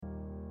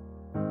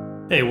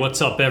Hey,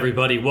 what's up,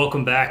 everybody?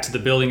 Welcome back to the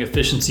Building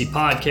Efficiency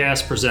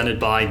Podcast presented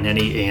by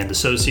Nenny and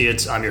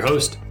Associates. I'm your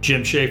host,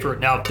 Jim Schaefer.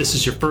 Now, if this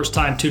is your first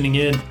time tuning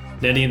in,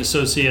 Nenny and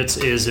Associates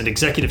is an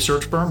executive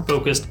search firm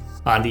focused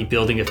on the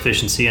building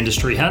efficiency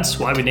industry, hence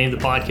why we named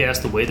the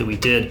podcast the way that we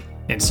did.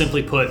 And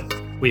simply put,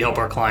 we help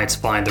our clients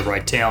find the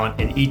right talent.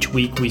 And each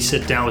week we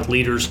sit down with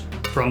leaders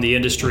from the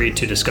industry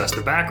to discuss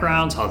their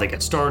backgrounds, how they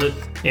get started,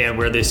 and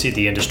where they see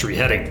the industry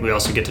heading. We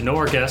also get to know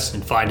our guests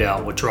and find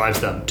out what drives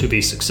them to be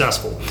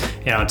successful.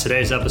 And on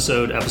today's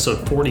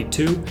episode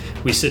 42,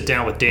 we sit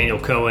down with Daniel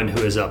Cohen,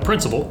 who is a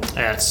principal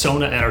at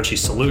Sona Energy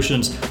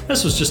Solutions.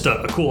 This was just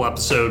a cool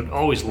episode.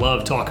 Always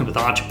love talking with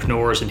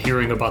entrepreneurs and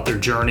hearing about their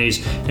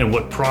journeys and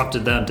what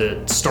prompted them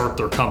to start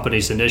their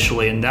companies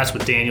initially. And that's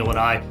what Daniel and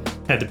I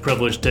had the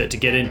privilege to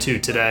get into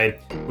today.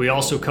 We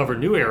also cover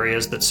new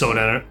areas that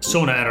Sona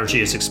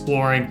Energy is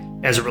exploring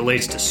as it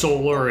relates to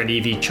solar and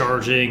EV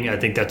charging. I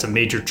think that's a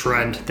major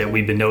trend that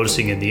we've been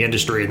noticing in the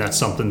industry, and that's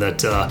something that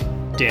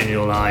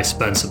Daniel and I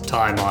spend some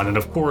time on. And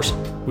of course,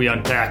 we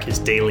unpack his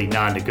daily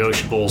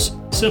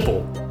non-negotiables,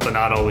 simple, but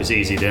not always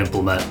easy to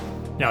implement.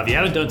 Now, if you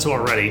haven't done so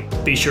already,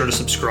 be sure to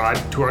subscribe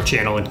to our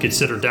channel and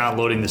consider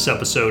downloading this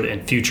episode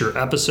and future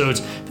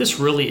episodes. This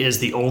really is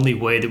the only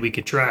way that we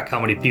can track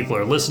how many people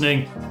are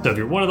listening. So if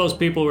you're one of those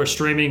people who are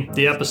streaming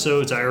the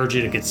episodes, I urge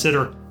you to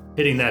consider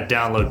hitting that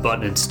download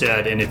button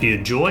instead. And if you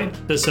enjoyed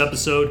this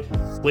episode,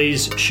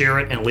 please share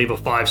it and leave a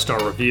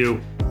 5-star review.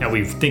 Now,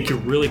 we think you're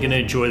really going to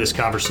enjoy this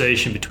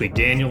conversation between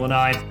Daniel and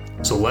I,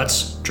 so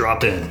let's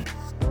drop in.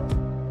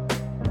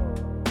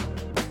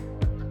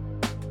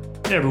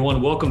 Hey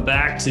everyone, welcome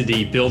back to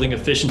the Building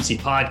Efficiency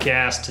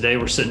Podcast. Today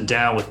we're sitting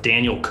down with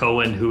Daniel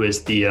Cohen, who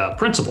is the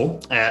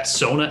principal at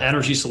Sona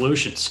Energy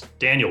Solutions.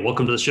 Daniel,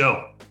 welcome to the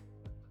show.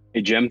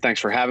 Hey Jim, thanks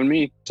for having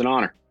me. It's an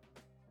honor.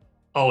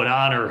 Oh, an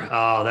honor.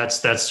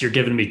 That's you're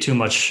giving me too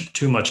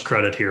much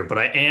credit here, but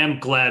I am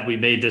glad we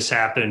made this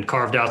happen,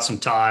 carved out some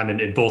time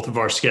in both of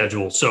our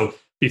schedules. So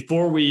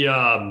before we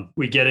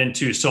get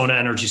into Sona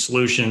Energy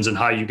Solutions and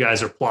how you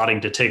guys are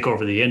plotting to take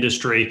over the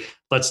industry,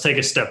 let's take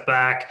a step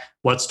back.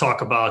 Let's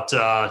talk about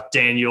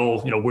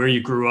Daniel, where you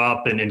grew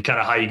up and kind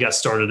of how you got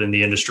started in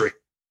the industry.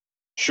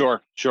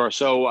 Sure.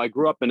 So I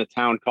grew up in a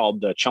town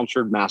called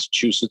Chelmsford,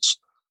 Massachusetts,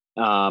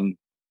 and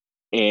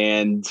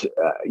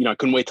I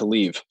couldn't wait to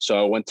leave.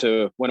 So I went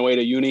away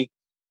to uni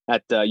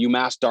at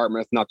UMass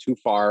Dartmouth, not too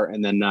far,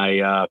 and then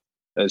I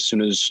as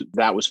soon as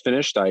that was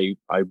finished, I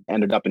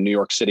ended up in New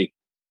York City.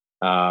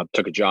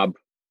 Took a job,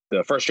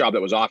 the first job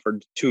that was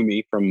offered to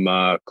me from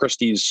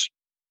Christie's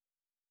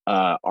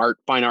fine art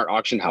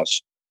auction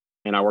house.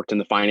 And I worked in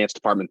the finance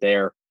department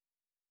there,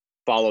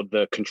 followed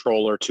the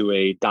controller to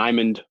a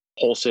diamond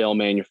wholesale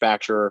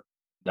manufacturer.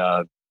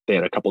 They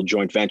had a couple of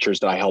joint ventures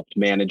that I helped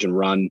manage and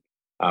run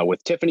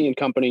with Tiffany and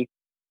Company.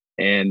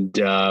 And,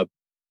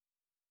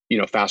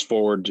 fast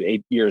forward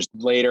 8 years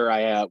later,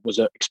 I was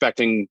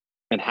expecting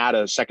and had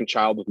a second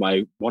child with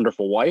my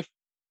wonderful wife.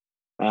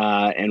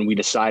 And we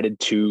decided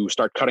to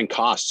start cutting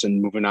costs,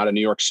 and moving out of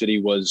New York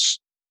City was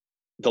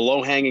the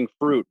low-hanging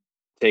fruit,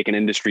 take an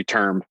industry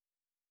term.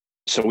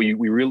 So we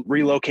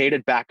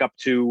relocated back up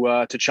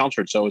to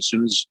Chelmsford. So as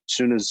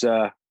soon as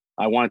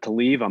I wanted to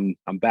leave, I'm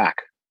back.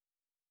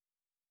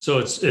 So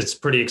it's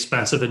pretty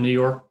expensive in New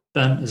York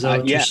then? Is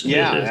that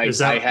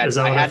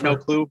I had no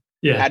clue.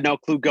 Yeah. Had no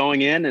clue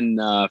going in, and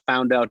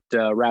found out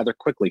rather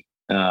quickly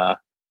that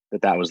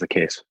was the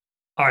case.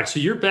 All right. So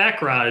your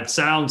background, it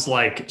sounds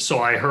like, so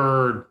I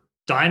heard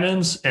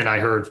diamonds and I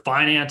heard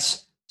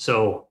finance.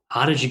 So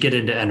how did you get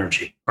into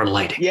energy or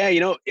lighting? Yeah,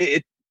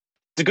 it's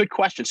a good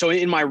question. So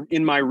in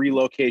my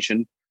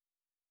relocation,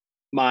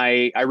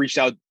 I reached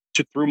out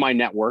through my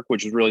network,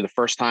 which was really the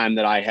first time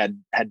that I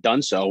had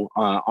done so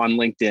on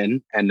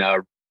LinkedIn. And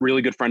a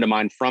really good friend of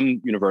mine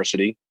from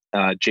university,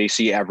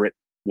 JC Everett,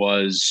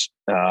 was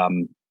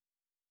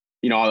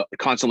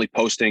constantly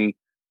posting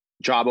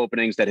job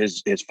openings that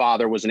his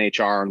father was in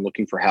HR and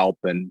looking for help.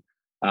 And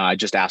I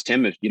just asked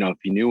him if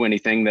he knew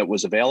anything that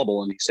was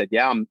available. And he said,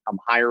 yeah, I'm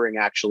hiring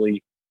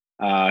actually,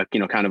 kind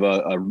of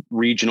a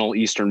regional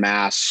Eastern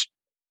Mass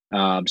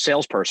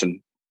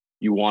salesperson.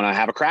 You want to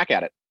have a crack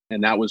at it?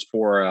 And that was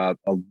for a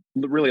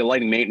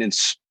lighting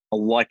maintenance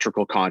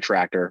electrical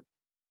contractor,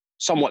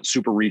 somewhat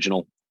super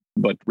regional,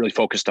 but really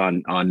focused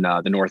on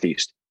the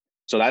Northeast.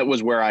 So that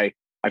was where I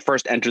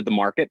first entered the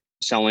market,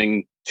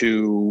 selling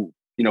to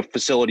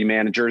facility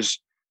managers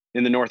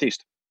in the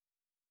Northeast.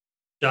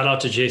 Shout out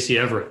to JC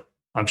Everett.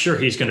 I'm sure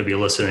he's going to be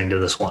listening to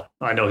this one.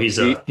 I know he's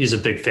a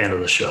big fan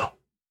of the show.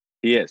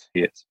 He is.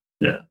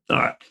 Yeah. All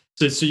right.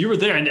 So you were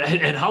there,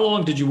 and how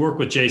long did you work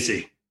with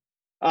JC?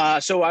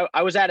 So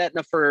I was at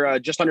Aetna for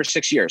just under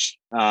 6 years,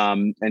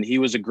 and he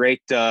was a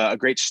great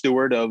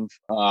steward of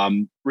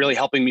really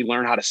helping me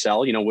learn how to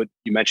sell. What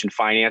you mentioned,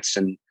 finance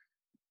and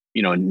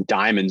and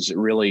diamonds.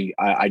 Really,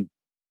 I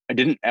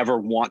didn't ever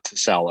want to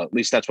sell. At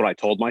least that's what I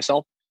told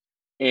myself.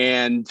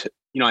 And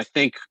I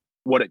think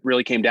what it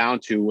really came down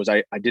to was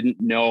I didn't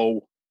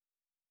know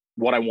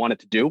what I wanted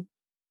to do,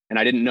 and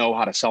I didn't know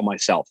how to sell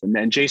myself. And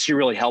then JC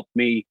really helped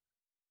me,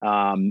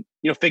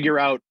 figure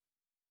out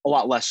a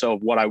lot less so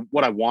of what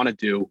I want to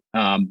do.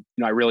 I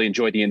really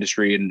enjoyed the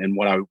industry and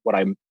what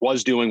I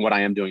was doing, what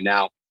I am doing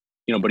now.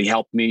 But he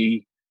helped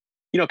me,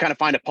 kind of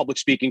find a public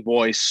speaking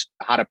voice,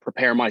 how to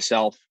prepare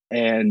myself,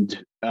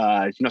 and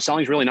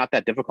selling is really not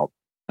that difficult.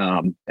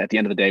 At the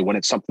end of the day, when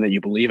it's something that you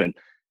believe in.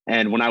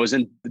 And when I was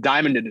in the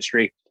diamond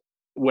industry,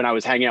 when I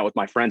was hanging out with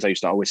my friends, I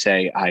used to always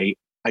say, I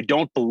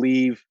don't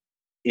believe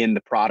in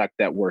the product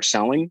that we're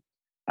selling,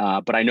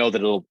 but I know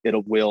that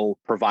it will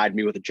provide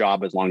me with a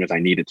job as long as I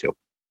need it to.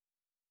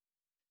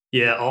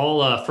 Yeah,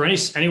 all for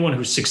anyone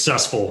who's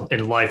successful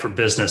in life or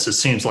business, it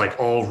seems like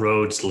all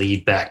roads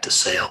lead back to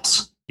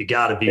sales. You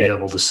got to be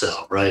able to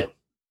sell, right?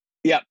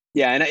 Yeah,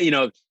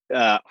 and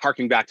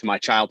harking back to my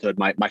childhood,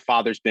 my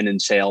father's been in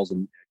sales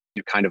and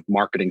kind of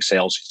marketing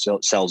sales,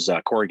 sells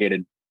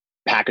corrugated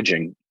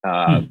packaging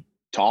to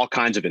all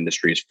kinds of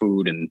industries,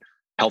 food and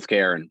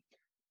healthcare, and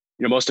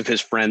most of his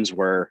friends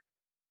were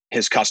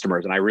his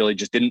customers, and I really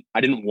just didn't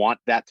want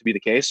that to be the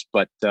case,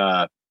 but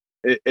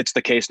it's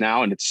the case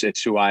now, and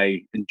it's who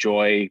I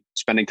enjoy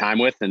spending time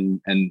with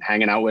and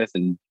hanging out with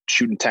and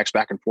shooting texts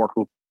back and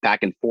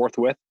forth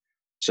with.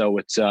 So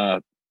it's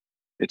not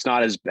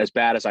as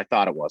bad as I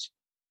thought it was.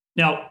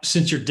 Now,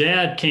 since your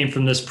dad came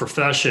from this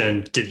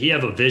profession, did he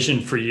have a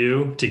vision for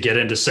you to get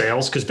into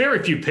sales? Because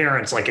very few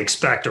parents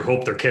expect or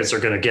hope their kids are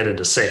going to get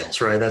into sales,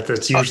 right?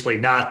 That's usually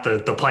not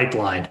the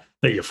pipeline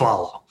that you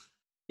follow.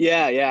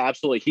 Yeah,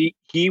 absolutely.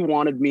 He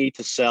wanted me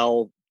to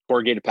sell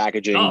corrugated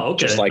packaging,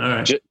 just like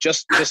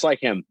just like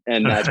him,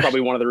 and that's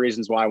probably one of the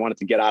reasons why I wanted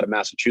to get out of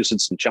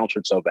Massachusetts and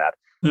Chelmsford so bad.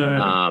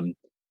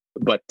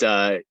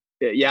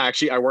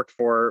 Actually, I worked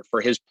for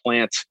his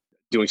plant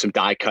doing some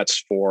die cuts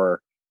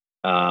for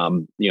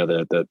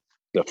the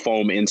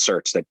foam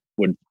inserts that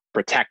would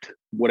protect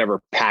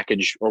whatever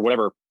package or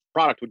whatever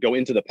product would go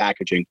into the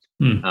packaging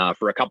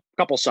for a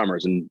couple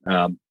summers, and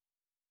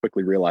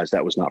quickly realized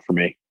that was not for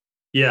me.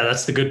 Yeah,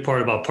 that's the good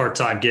part about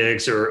part-time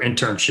gigs or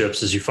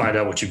internships is you find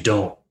out what you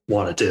don't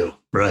want to do,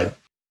 right?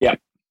 Yeah.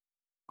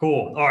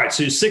 Cool. All right.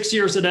 So 6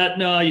 years at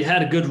Aetna, you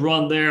had a good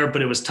run there,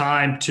 but it was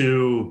time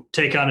to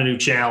take on a new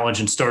challenge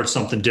and start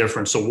something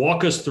different. So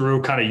walk us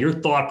through kind of your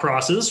thought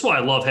process. This is why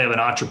I love having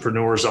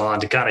entrepreneurs on,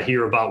 to kind of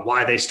hear about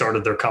why they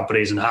started their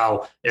companies and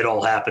how it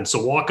all happened.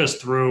 So walk us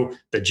through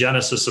the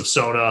genesis of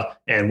Sona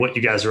and what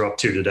you guys are up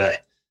to today.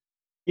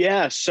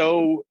 Yeah.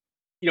 So,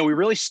 we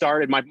really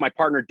started, my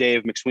partner,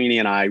 Dave McSweeney,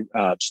 and I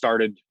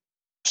started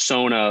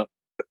Sona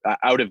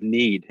out of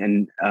need.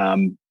 And,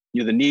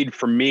 the need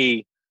for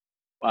me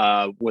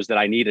was that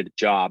I needed a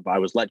job. I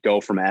was let go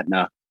from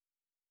Aetna,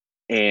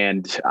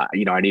 and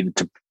I needed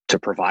to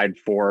provide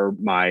for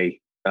my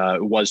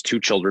it was 2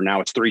 children, now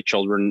it's 3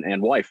 children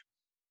and wife,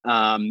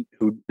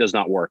 who does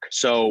not work.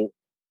 So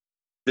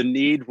the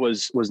need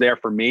was there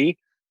for me.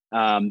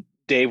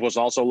 Dave was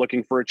also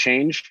looking for a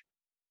change,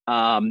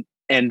 and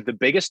the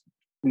biggest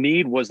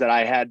need was that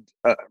I had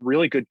a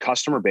really good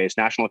customer base,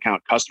 national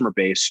account customer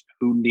base,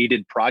 who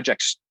needed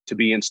projects to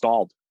be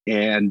installed,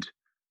 and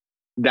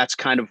that's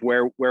kind of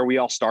where we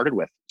all started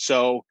with.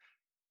 So,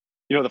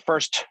 the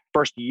first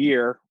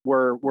year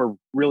we're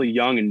really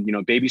young,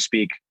 and baby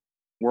speak,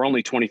 we're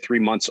only 23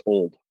 months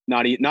old,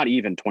 not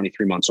even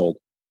 23 months old.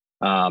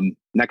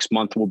 Next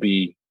month on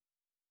the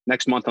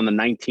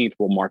 19th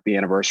will mark the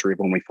anniversary of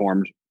when we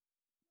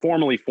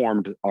formally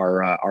formed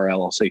our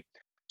LLC.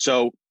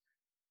 So,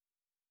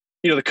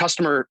 the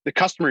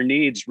customer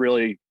needs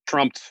really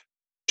trumped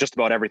just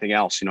about everything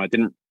else. Not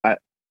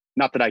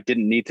that I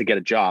didn't need to get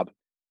a job,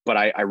 but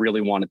I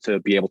really wanted to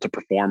be able to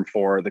perform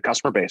for the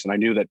customer base. And I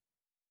knew that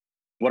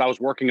what I was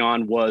working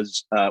on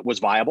was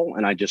viable,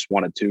 and I just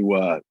wanted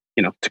to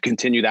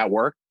continue that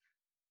work.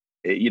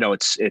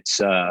 It's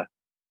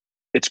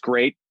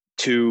great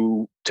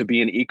to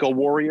be an eco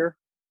warrior.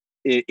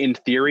 In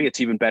theory,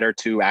 it's even better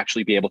to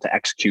actually be able to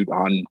execute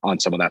on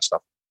some of that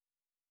stuff.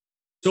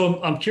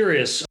 So I'm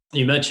curious,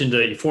 you mentioned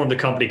that you formed the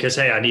company because,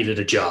 hey, I needed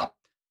a job.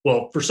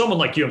 Well, for someone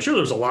like you, I'm sure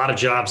there's a lot of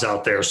jobs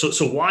out there.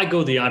 So why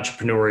go the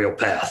entrepreneurial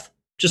path?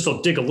 Just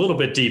to dig a little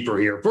bit deeper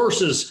here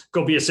versus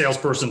go be a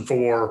salesperson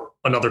for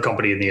another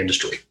company in the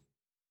industry.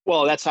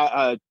 Well, that's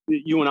how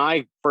you and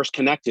I first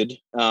connected.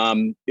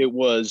 It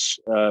was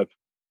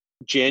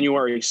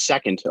January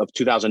 2nd of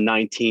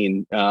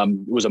 2019.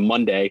 It was a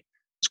Monday,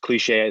 as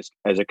cliche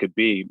as it could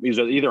be. It was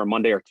either a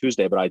Monday or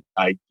Tuesday, but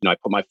I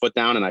put my foot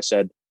down and I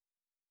said,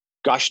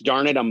 gosh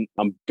darn it, I'm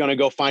going to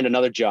go find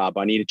another job.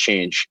 I need a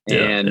change.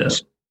 And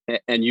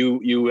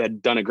you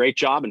had done a great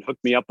job and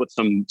hooked me up with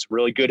some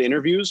really good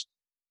interviews.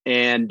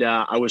 And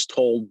I was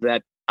told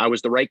that I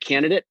was the right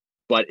candidate,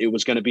 but it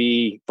was going to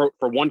be for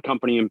one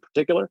company in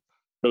particular,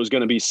 it was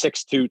going to be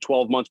 6 to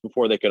 12 months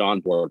before they could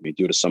onboard me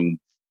due to some,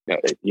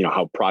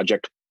 how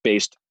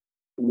project-based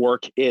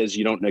work is.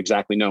 You don't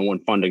exactly know when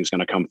funding is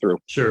going to come through.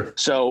 Sure.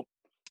 So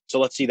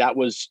let's see, that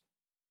was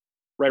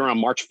right around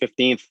March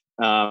 15th.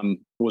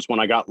 Was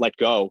when I got let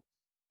go,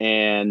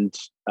 and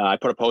I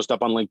put a post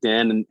up on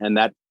LinkedIn, and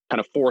that kind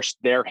of forced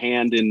their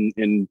hand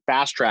in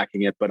fast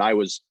tracking it. But I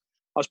was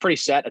pretty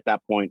set at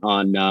that point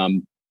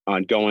on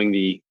going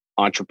the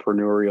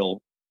entrepreneurial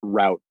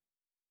route.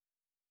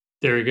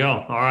 There you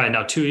go. All right.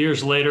 Now, 2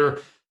 years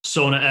later,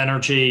 Sona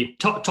Energy.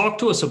 Talk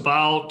to us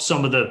about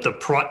some of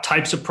the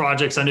types of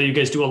projects. I know you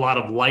guys do a lot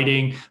of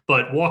lighting,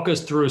 but walk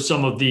us through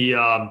some of the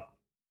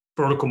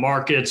vertical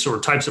markets or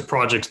types of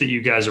projects that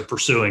you guys are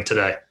pursuing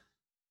today.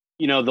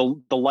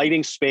 The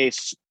lighting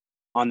space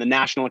on the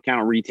national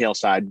account retail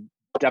side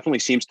definitely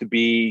seems to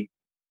be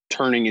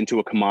turning into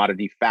a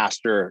commodity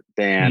faster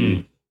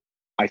than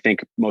I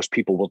think most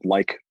people would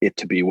like it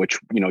to be, which,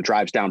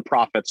 drives down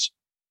profits,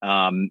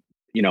 kind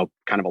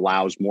of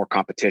allows more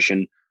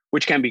competition,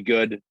 which can be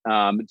good.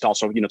 It's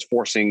also, it's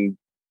forcing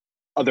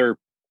other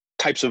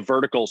types of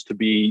verticals to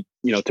be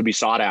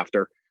sought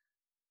after.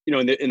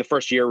 In the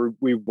first year,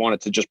 we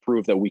wanted to just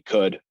prove that we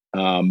could,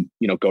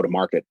 go to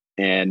market.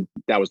 And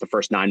that was the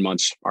first 9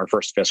 months. Our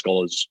first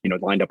fiscal is,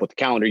 lined up with the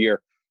calendar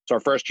year. So our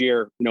first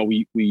year,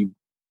 we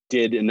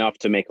did enough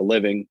to make a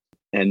living.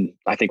 And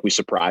I think we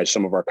surprised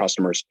some of our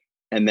customers.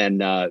 And then,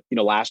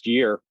 last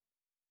year,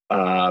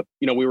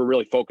 we were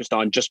really focused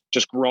on just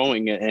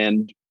growing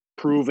and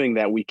proving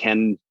that we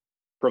can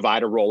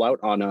provide a rollout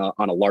on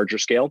a larger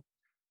scale.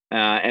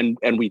 And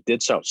we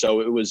did so. So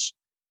it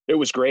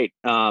was great.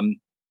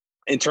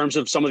 In terms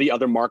of some of the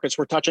other markets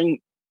we're touching,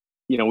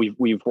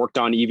 we've worked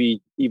on EV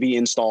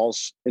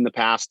installs in the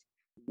past.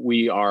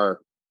 We are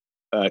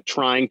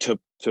trying to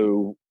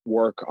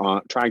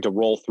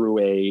roll through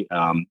a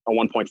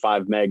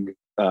 1.5 meg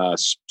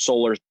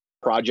solar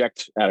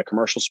project at a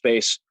commercial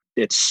space.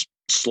 It's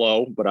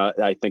slow, but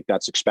I think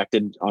that's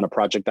expected on a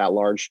project that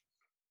large,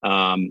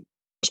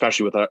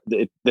 especially with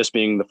this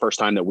being the first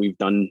time that we've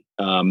done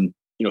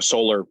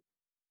solar,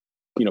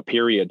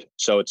 period.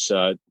 So it's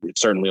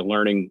certainly a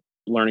learning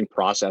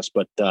process.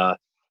 But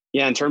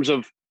in terms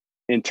of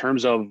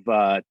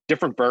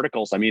different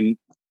verticals, I mean,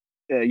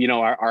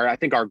 I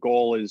think our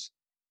goal is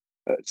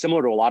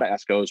similar to a lot of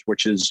ESCOs,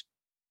 which is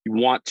you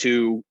want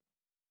to,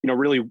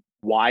 really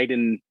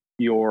widen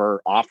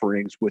your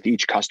offerings with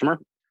each customer.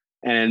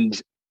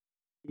 And,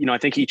 I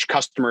think each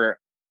customer,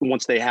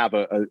 once they have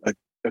a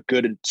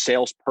good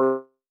sales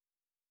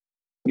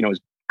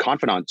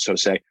confidant, so to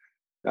say,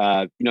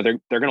 they're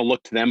going to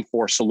look to them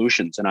for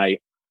solutions. And I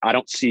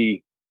don't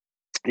see,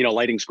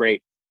 lighting's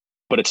great,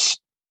 but it's,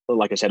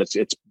 like I said,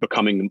 it's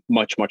becoming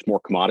much, much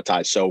more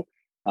commoditized. So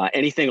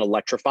anything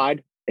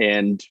electrified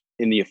and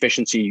in the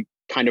efficiency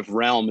kind of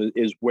realm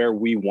is where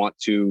we want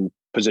to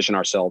position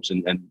ourselves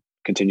and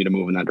continue to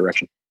move in that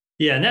direction.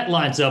 Yeah, and that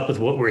lines up with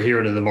what we're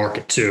hearing in the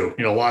market too.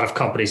 A lot of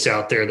companies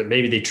out there that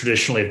maybe they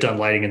traditionally have done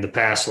lighting in the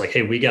past, like,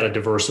 hey, we got to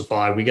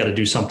diversify, we got to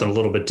do something a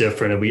little bit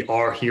different. And we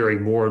are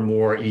hearing more and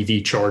more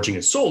EV charging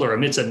and solar. I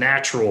mean, it's a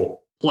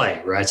natural play,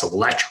 right? It's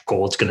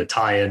electrical. It's going to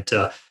tie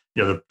into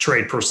the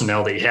trade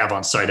personnel that you have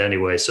on site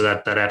anyway. So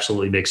that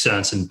absolutely makes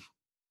sense. And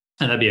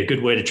that'd be a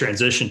good way to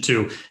transition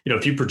to,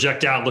 if you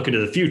project out, look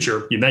into the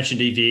future, you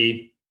mentioned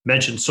EV,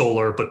 mentioned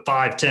solar, but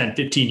 5, 10,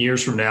 15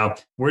 years from now,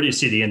 where do you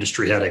see the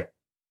industry heading?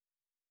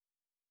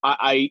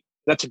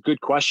 That's a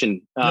good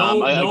question.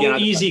 No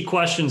easy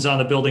questions on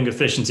the Building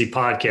Efficiency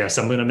podcast.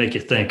 I'm going to make you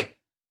think.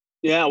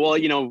 Yeah, well,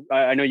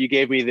 I know you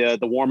gave me the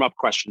warm-up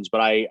questions, but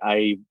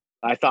I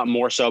thought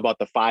more so about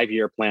the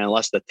 5-year plan,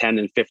 less the 10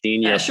 and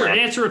 15 year. Yeah, sure. Plan.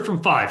 Answer it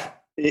from 5.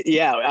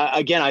 Yeah.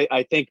 Again,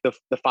 I think the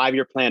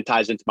 5-year plan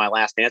ties into my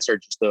last answer,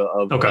 just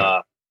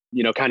kind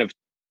of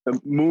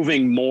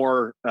moving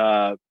more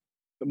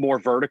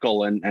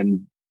vertical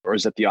and or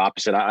is it the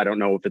opposite? I don't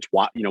know if it's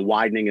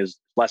widening is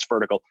less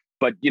vertical,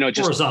 but just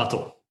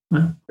horizontal.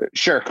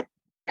 Sure,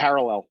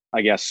 parallel,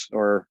 I guess,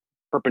 or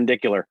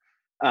perpendicular.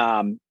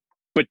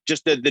 But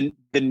just the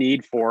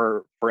need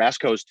for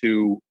ESCOs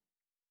to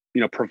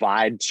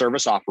provide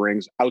service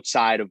offerings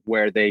outside of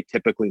where they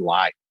typically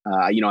lie.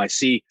 I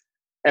see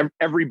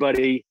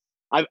everybody.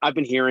 I've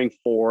been hearing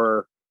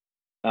for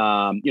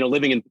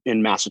living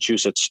in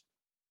Massachusetts.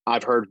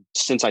 I've heard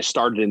since I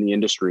started in the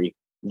industry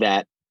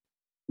that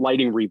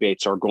lighting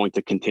rebates are going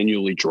to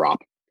continually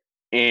drop,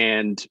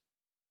 and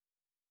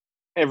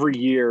every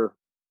year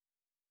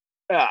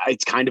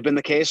it's kind of been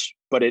the case,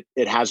 but it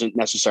hasn't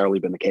necessarily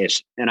been the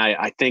case. And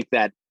I think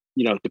that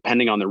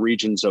depending on the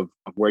regions of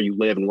where you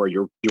live and where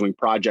you're doing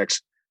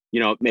projects,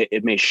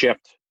 it may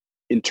shift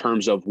in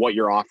terms of what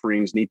your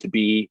offerings need to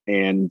be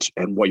and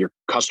what your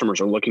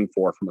customers are looking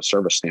for from a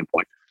service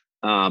standpoint.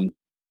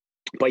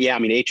 But yeah, I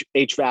mean,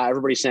 HVAC,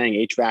 everybody's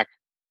saying HVAC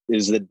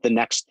is the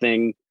next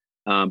thing.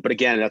 But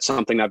again, that's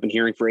something I've been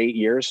hearing for 8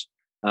 years.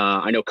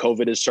 I know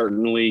COVID is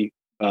certainly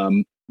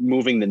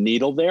moving the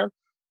needle there.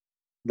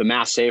 The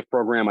Mass Save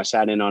program, I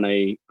sat in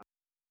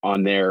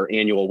on their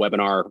annual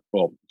webinar.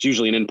 Well, it's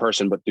usually an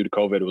in-person, but due to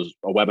COVID, it was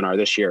a webinar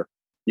this year.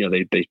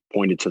 They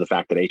pointed to the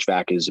fact that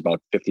HVAC is about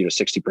 50 to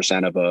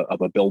 60%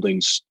 of a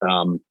building's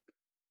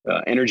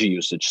energy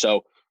usage.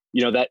 So,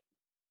 that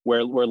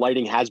where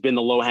lighting has been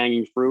the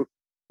low-hanging fruit,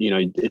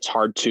 it's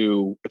hard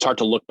to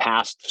look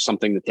past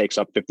something that takes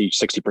up 50,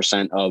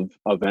 60%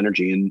 of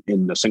energy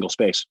in a single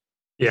space.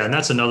 Yeah, and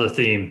that's another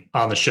theme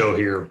on the show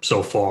here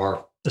so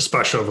far,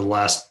 especially over the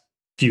last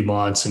few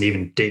months and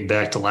even dating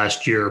back to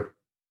last year,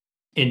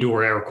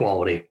 indoor air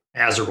quality.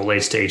 as it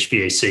relates to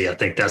HVAC. I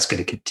think that's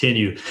going to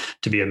continue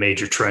to be a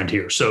major trend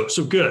here. So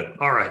good.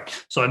 All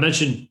right. So I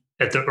mentioned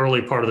at the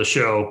early part of the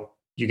show,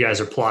 you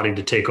guys are plotting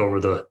to take over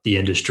the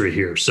industry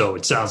here. So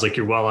it sounds like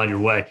you're well on your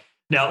way.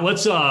 Now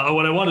let's,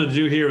 what I wanted to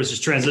do here is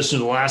just transition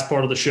to the last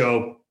part of the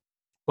show.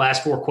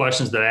 Last 4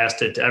 questions that I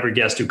asked it to every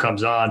guest who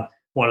comes on.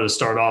 Wanted to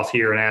start off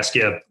here and ask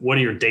you, what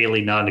are your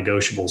daily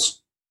non-negotiables?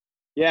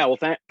 Yeah, well,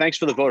 thanks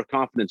for the vote of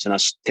confidence in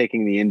us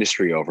taking the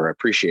industry over. I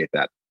appreciate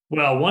that.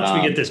 Well, once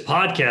we get this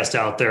podcast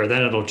out there,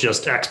 then it'll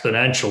just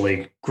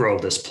exponentially grow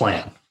this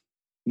plan.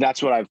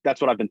 That's what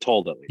I've been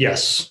told, at least.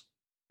 Yes.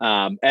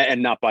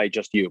 And not by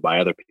just you, by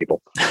other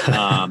people.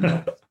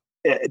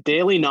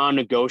 Daily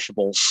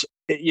non-negotiables.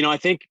 I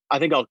think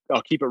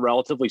I'll keep it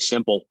relatively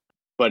simple,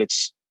 but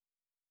it's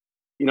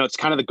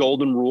kind of the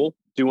golden rule: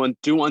 do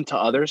unto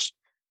others.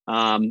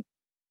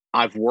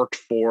 I've worked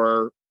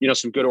for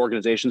some good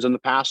organizations in the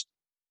past,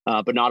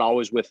 but not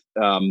always with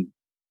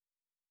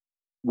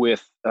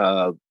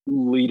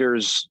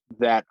leaders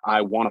that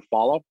I want to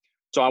follow.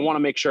 So I want to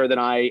make sure that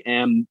I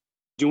am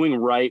doing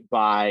right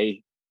by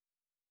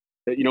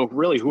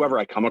really whoever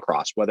I come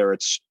across, whether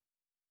it's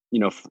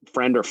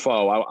friend or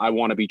foe. I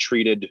want to be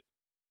treated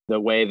the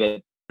way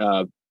that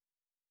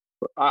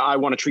I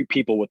want to treat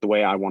people with the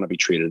way I want to be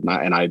treated,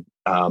 and I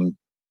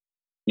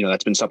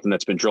that's been something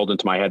that's been drilled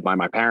into my head by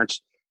my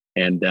parents,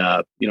 and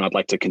I'd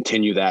like to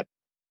continue that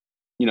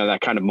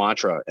that kind of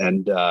mantra,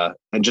 and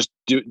just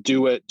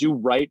do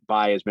right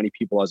by as many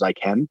people as I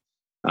can,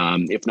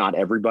 if not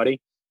everybody.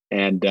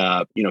 And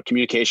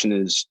communication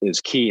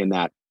is key in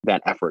that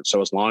effort.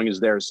 So as long as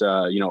there's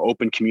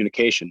open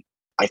communication,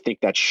 I think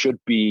that should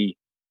be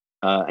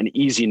an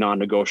easy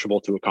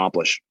non-negotiable to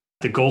accomplish.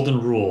 The golden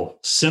rule: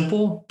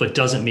 simple, but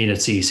doesn't mean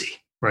it's easy,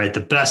 right?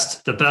 The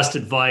best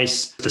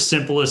advice, the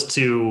simplest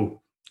to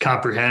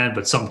comprehend,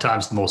 but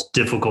sometimes the most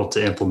difficult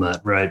to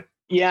implement, right?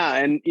 Yeah,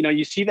 and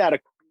you see that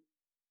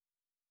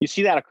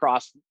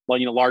across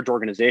large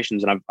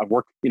organizations, and I've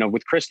worked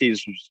with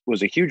Christie's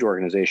was a huge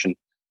organization,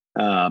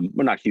 well,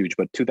 not huge,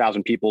 but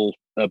 2,000 people,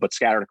 but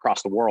scattered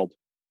across the world,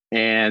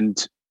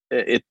 and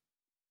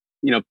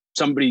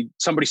somebody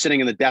sitting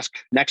in the desk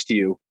next to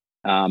you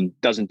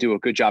doesn't do a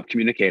good job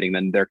communicating,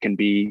 then there can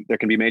be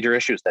major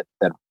issues that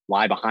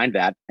lie behind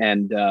that,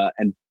 and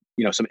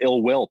some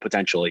ill will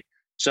potentially.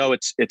 So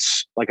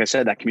it's like I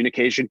said, that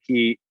communication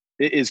key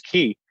is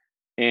key,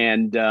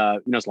 and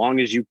as long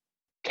as you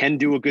can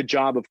do a good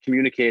job of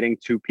communicating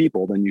to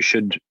people, then I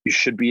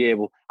should be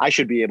able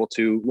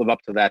to live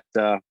up to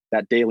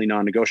that daily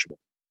non-negotiable.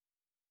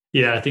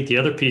 Yeah, I think the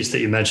other piece that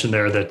you mentioned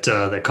there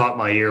that caught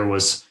my ear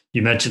was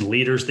you mentioned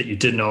leaders that you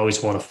didn't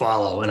always want to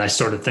follow, and I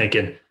started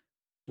thinking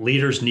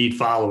leaders need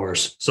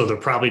followers, so they're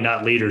probably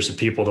not leaders if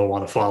people don't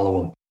want to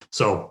follow them.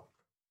 So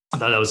I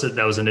thought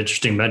that was an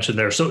interesting mention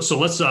there. So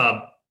let's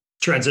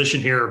transition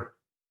here.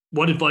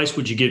 What advice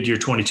would you give to your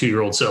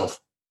 22-year-old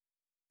self?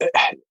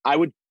 I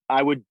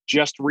would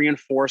just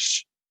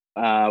reinforce,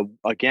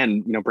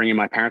 again, bringing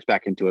my parents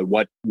back into it,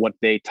 what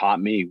they taught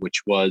me,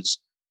 which was,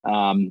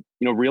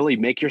 really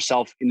make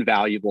yourself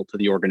invaluable to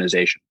the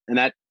organization. And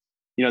that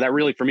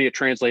really, for me, it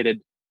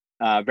translated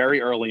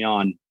very early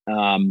on.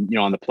 On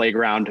the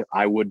playground,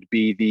 I would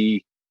be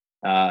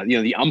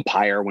the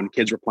umpire when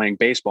kids were playing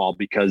baseball,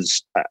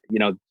 because,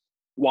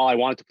 while I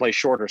wanted to play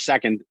short or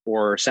second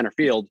or center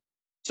field,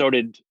 so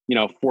did,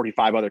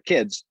 45 other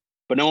kids,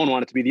 but no one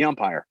wanted to be the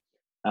umpire.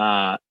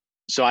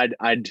 So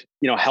I'd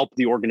help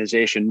the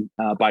organization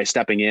by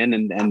stepping in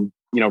and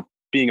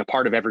being a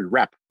part of every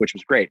rep, which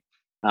was great.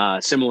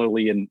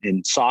 Similarly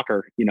in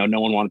soccer, no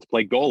one wanted to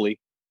play goalie.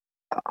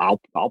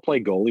 I'll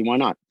play goalie. Why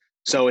not?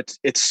 So it's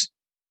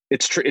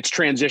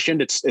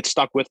transitioned. It's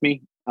stuck with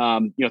me,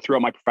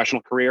 throughout my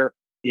professional career.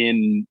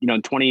 In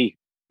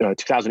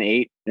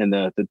 2008, and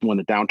when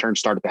the downturn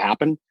started to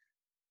happen,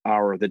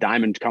 or the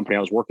diamond company I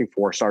was working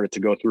for started to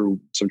go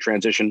through some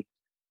transition,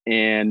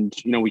 and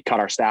we cut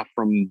our staff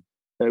from.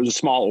 It was a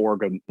small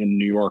org in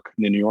New York,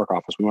 in the New York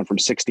office. We went from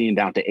 16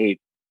 down to 8,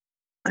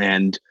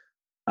 and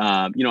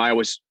I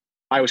always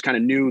kind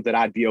of knew that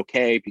I'd be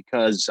okay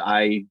because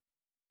I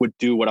would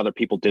do what other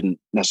people didn't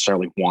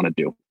necessarily want to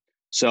do.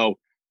 So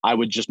I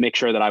would just make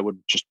sure that I would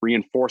just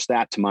reinforce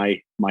that to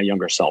my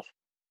younger self.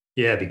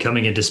 Yeah,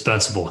 becoming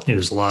indispensable.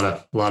 There's a lot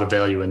of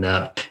value in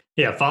that.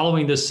 Yeah,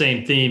 following this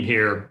same theme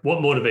here, what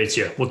motivates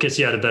you? What gets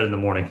you out of bed in the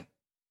morning?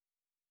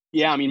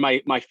 Yeah, I mean,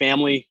 my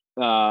family,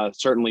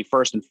 certainly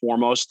first and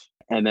foremost.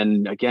 And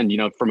then again,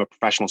 from a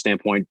professional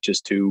standpoint,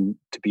 just to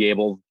be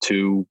able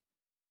to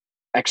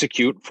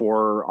execute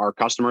for our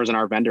customers and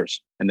our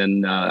vendors. And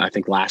then I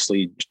think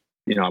lastly,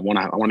 I want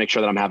to make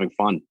sure that I'm having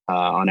fun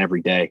on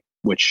every day,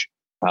 which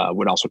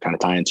would also kind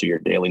of tie into your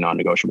daily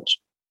non-negotiables.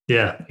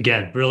 Yeah,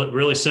 again, really,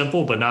 really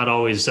simple, but not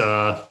always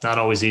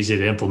easy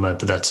to implement.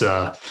 But that's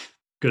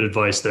good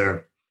advice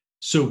there.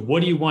 So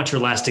what do you want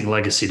your lasting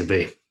legacy to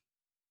be?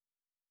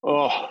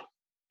 Oh,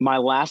 my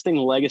lasting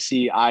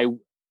legacy, I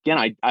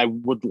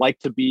would like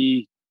to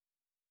be,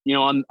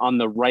 on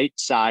the right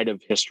side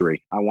of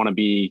history. I want to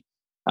be,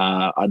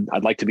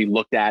 I'd like to be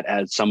looked at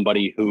as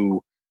somebody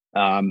who,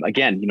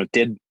 again,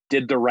 did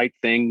did the right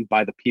thing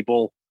by the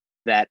people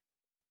that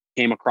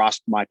came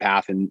across my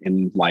path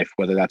in life,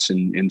 whether that's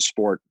in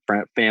sport,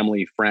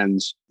 family,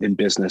 friends, in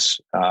business.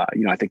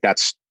 I think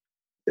that's,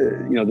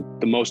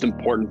 the most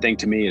important thing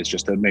to me is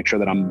just to make sure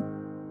that I'm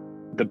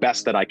the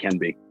best that I can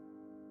be.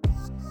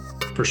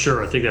 For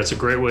sure. I think that's a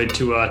great way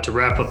to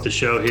wrap up the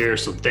show here.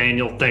 So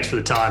Daniel, thanks for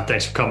the time.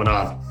 Thanks for coming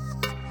on.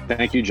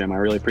 Thank you, Jim. I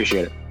really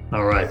appreciate it.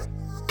 All right.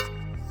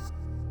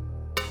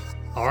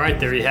 All right,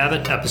 there you have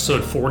it,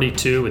 episode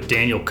 42 with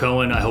Daniel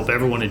Cohen. I hope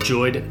everyone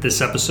enjoyed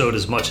this episode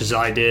as much as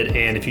I did.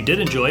 And if you did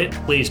enjoy it,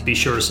 please be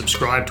sure to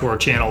subscribe to our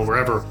channel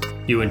wherever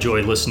you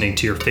enjoy listening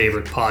to your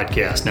favorite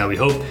podcast. Now, we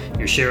hope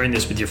you're sharing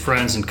this with your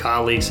friends and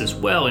colleagues as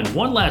well. And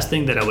one last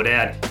thing that I would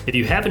add, if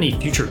you have any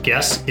future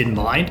guests in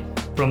mind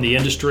from the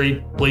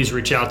industry, please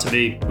reach out to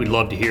me. We'd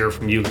love to hear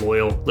from you,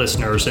 loyal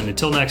listeners. And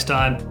until next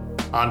time,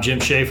 I'm Jim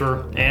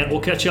Schaefer, and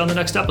we'll catch you on the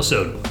next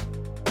episode.